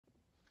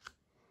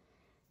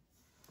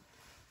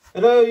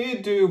Hello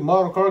YouTube,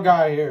 Model Car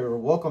Guy here.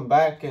 Welcome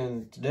back,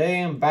 and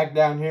today I'm back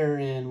down here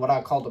in what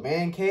I call the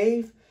man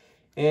cave,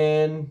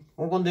 and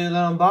we're going to do the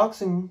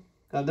unboxing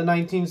of the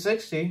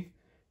 1960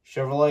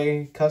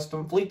 Chevrolet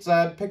custom fleet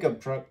side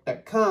pickup truck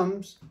that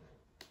comes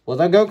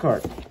with a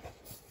go-kart.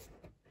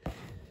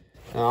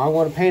 Now I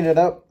want to paint it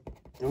up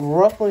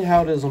roughly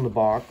how it is on the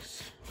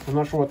box. I'm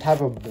not sure what type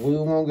of blue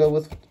I'm going to go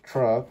with the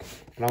truck,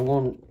 and I'm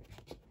going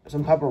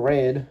some type of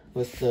red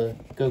with the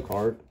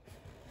go-kart.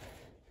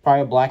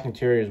 Probably a black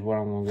interior is what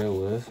I'm going to go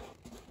with.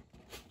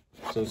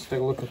 So let's take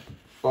a look at the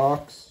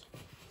box.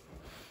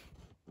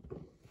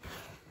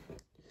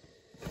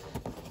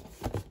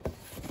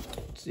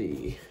 Let's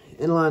see.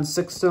 Inline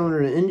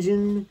 6-cylinder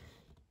engine.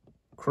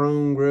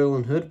 Chrome grille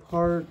and hood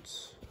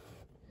parts.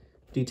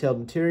 Detailed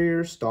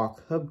interior.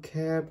 Stock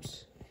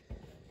hubcaps.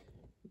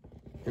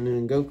 And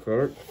then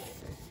go-kart.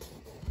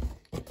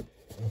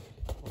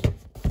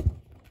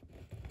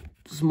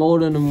 It's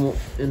molded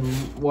in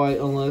white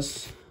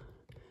unless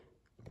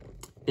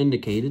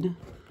indicated.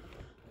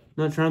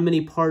 Not sure how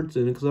many parts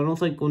in it, because I don't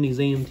think on these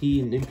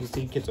AMT and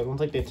NPC kits, I don't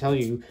think they tell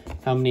you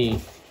how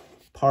many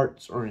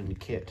parts are in the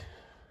kit.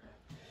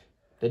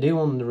 They do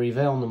on the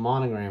Revell and the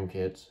Monogram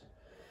kits.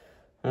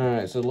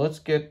 Alright, so let's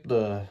get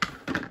the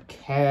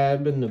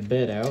cab and the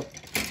bed out.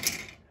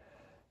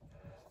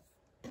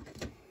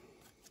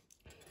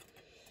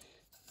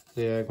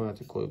 Yeah, I'm going to have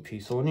to glue a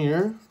piece on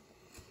here.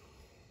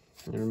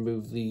 And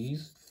remove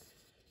these.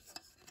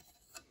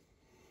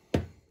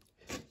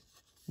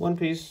 One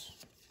piece,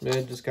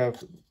 bed, just got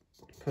to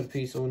put a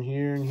piece on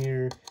here and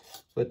here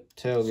with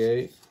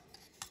tailgate.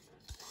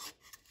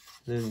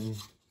 Then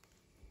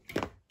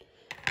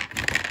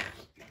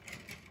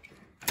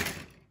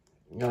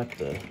got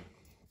the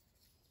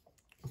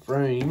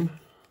frame,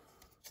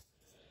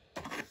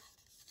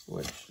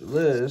 which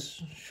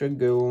this should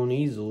go on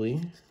easily.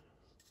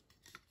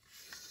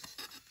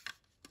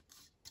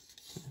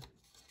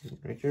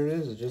 Right there it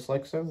is, just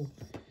like so.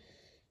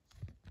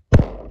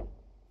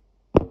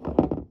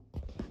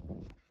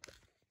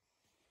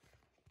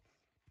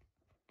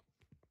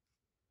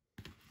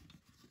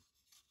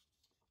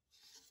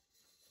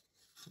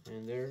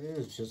 And there it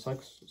is, just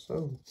like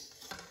so.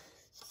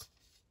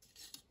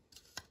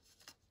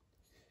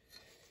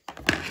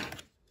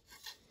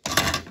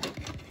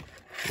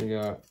 We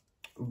got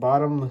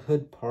bottom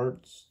hood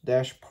parts,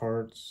 dash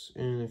parts,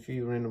 and a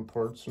few random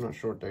parts. I'm not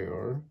sure what they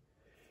are.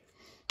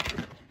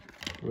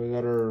 We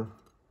got our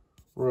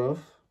roof.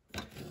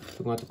 I'm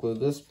going to have to glue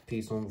this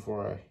piece on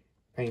before I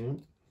paint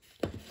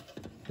it.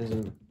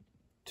 There's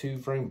 2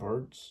 frame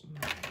parts.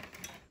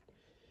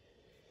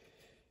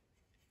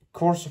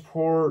 Core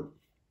support.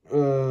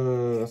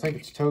 I think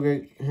it's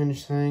tailgate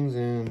hinge things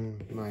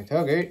and my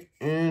tailgate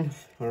and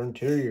our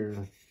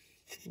interior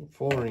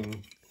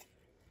flooring.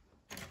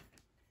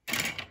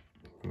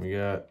 We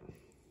got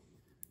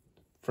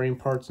frame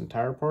parts and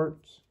tire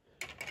parts.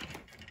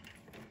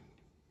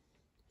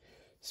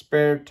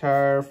 Spare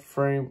tire,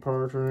 frame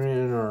parts are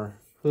in our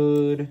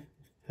hood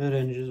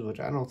hinges,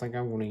 which I don't think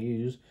I'm going to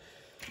use.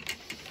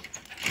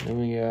 Then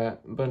we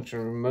got a bunch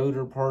of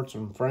motor parts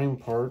and frame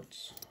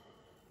parts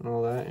and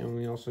all that, and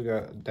we also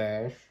got a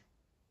dash.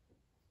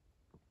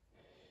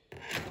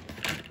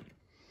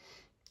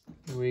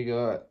 We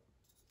got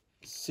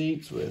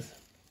seats with,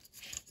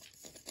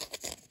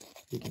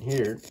 you can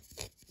hear it,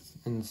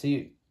 and the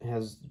seat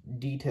has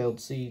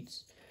detailed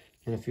seats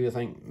and a few, I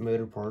think,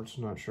 motor parts,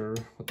 not sure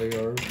what they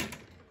are.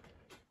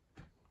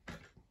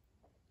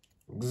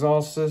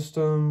 Exhaust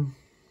system.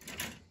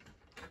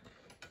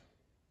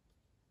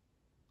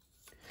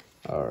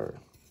 Our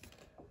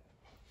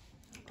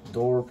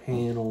door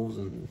panels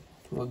and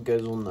what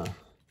goes on the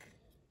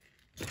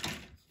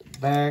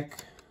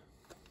back.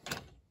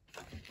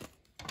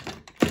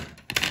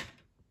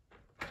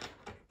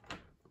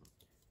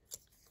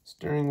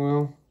 Steering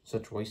wheel,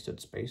 such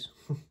wasted space.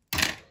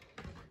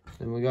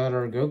 Then we got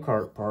our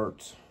go-kart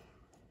parts.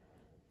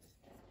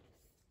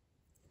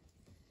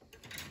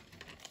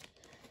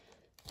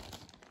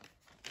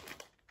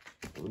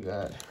 We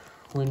got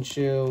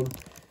windshield,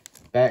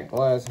 back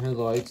glass,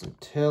 headlights, and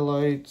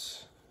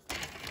taillights.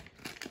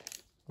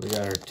 We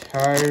got our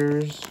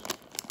tires.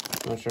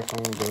 Not sure if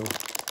I'm gonna go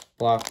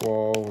black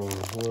wall or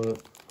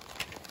what.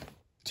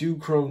 2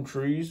 chrome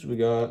trees. We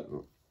got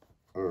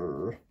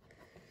our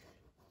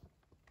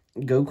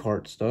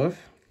go-kart stuff.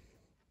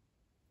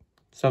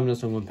 Some of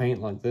this I'm going to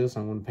paint like this.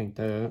 I'm going to paint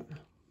that.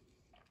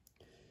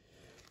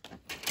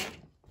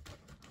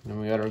 Then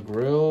we got our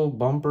grill,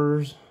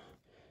 bumpers,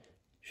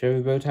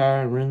 Chevy bow tie,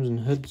 and rims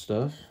and hood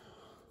stuff.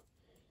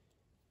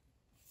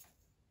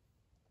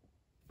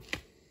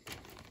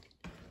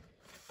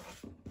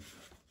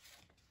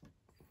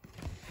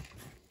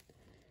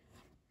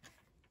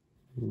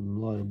 A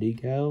lot of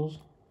decals.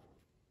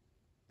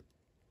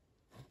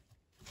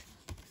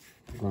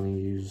 I'm going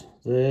to use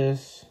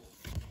this.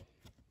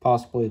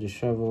 Possibly the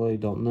Chevrolet,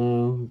 don't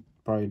know.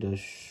 Probably the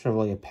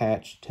Chevrolet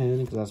Apache 10,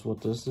 because that's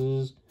what this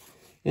is.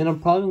 And I'm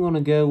probably going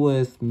to go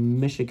with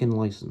Michigan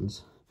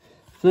license.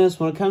 For this,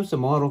 when it comes to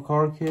model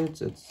car kits,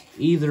 it's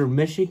either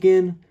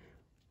Michigan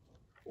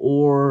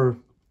or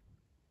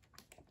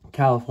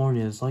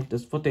California. It's like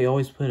that's what they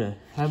always put it.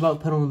 How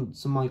about put on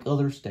some like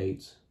other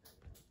states?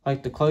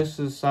 Like the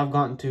closest I've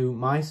gotten to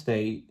my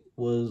state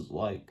was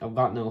like I've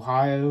gotten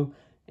Ohio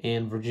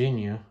and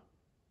Virginia.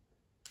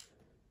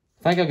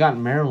 I think I got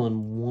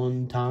Maryland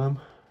one time.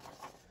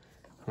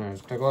 All right,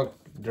 let's take a look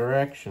at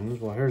directions.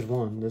 Well, here's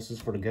one. This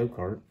is for the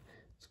go-kart.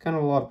 It's kind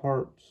of a lot of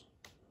parts.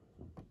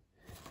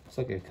 Looks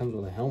like it comes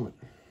with a helmet.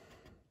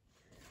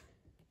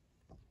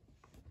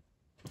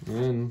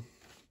 And then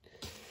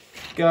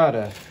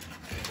gotta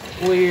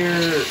clear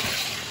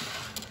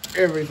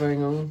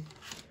everything on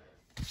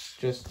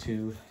just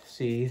to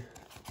see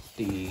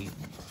the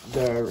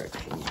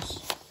directions.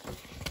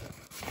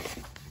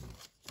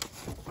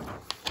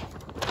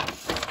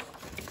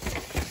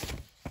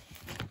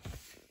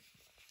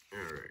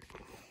 Alright.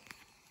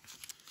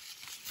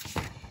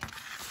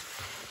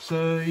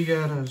 So you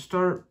gotta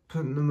start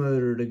putting the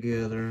motor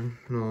together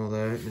and all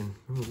that, and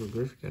oh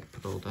gosh, gotta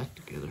put all that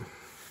together.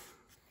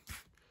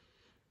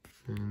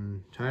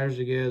 And tires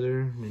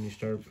together, and then you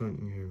start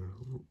putting your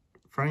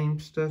frame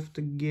stuff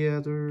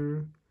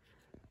together.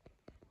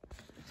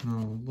 And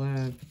all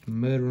that, put the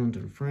motor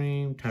onto the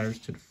frame, tires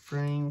to the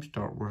frame,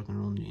 start working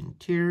on the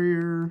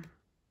interior.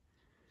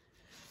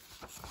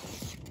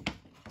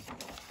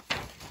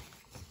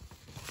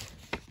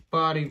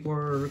 Body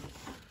work.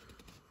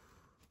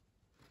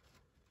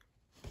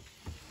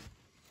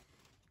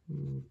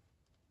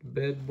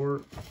 Bed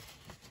work.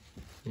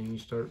 And you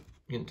start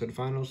getting to the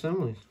final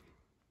assemblies.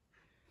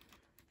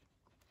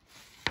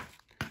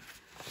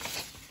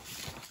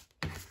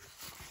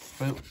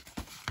 Well,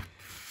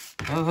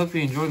 I hope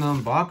you enjoyed the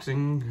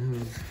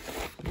unboxing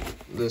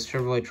of this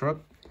Chevrolet truck.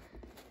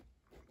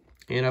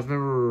 And I've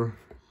never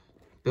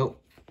built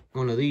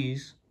one of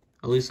these,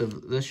 at least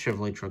of this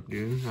Chevrolet truck,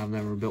 dude. I've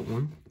never built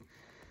one.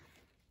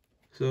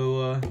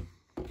 So,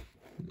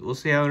 we'll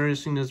see how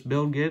interesting this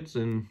build gets,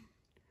 and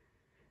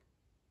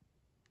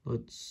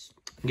let's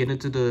get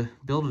into the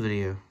build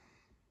video.